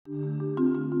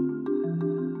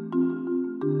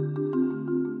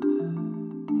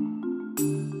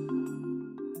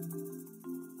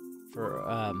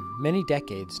many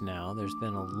decades now, there's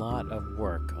been a lot of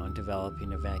work on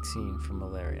developing a vaccine for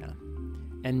malaria.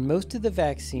 And most of the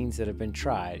vaccines that have been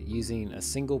tried using a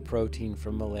single protein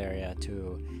for malaria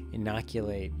to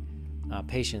inoculate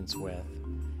patients with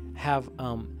have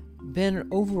been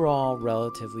overall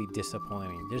relatively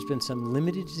disappointing. There's been some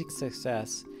limited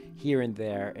success here and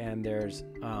there's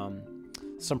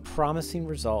some promising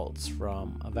results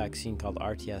from a vaccine called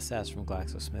RTSS from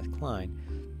GlaxoSmithKline,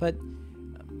 but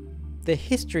the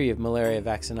history of malaria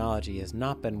vaccinology has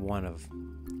not been one of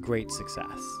great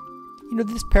success. You know,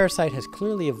 this parasite has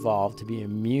clearly evolved to be an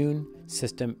immune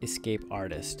system escape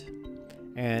artist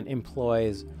and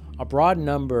employs a broad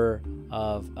number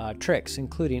of tricks,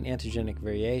 including antigenic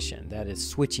variation, that is,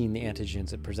 switching the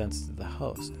antigens it presents to the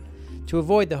host, to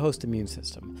avoid the host immune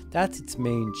system. That's its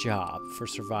main job for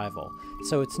survival.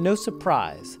 So it's no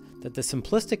surprise that the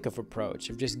simplistic approach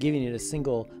of just giving it a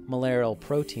single malarial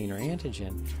protein or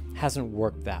antigen hasn't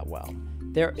worked that well.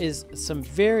 There is some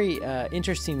very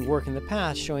interesting work in the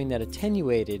past showing that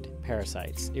attenuated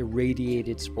parasites,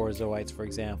 irradiated sporozoites, for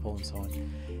example, and so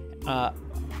on,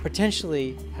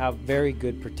 potentially have very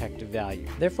good protective value.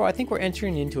 Therefore, I think we're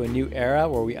entering into a new era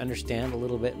where we understand a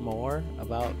little bit more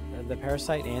about the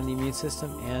parasite and the immune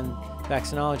system and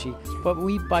vaccinology, but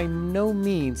we by no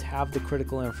means have the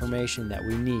critical information that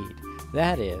we need.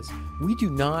 That is, we do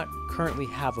not currently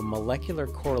have a molecular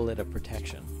correlate of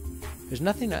protection. There's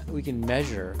nothing that we can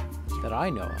measure that I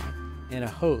know of in a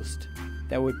host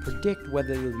that would predict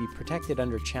whether it will be protected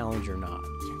under challenge or not.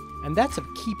 And that's a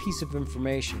key piece of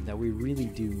information that we really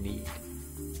do need.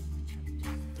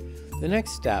 The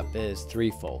next step is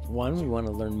threefold. One, we want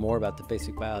to learn more about the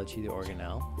basic biology of the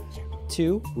organelle.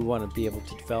 Two, we want to be able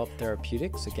to develop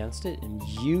therapeutics against it and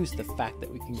use the fact that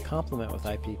we can complement with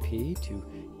IPP to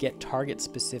get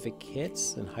target-specific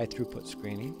hits and high-throughput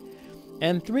screening.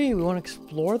 And three, we want to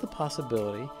explore the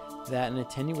possibility that an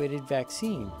attenuated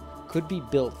vaccine could be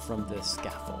built from this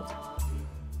scaffold.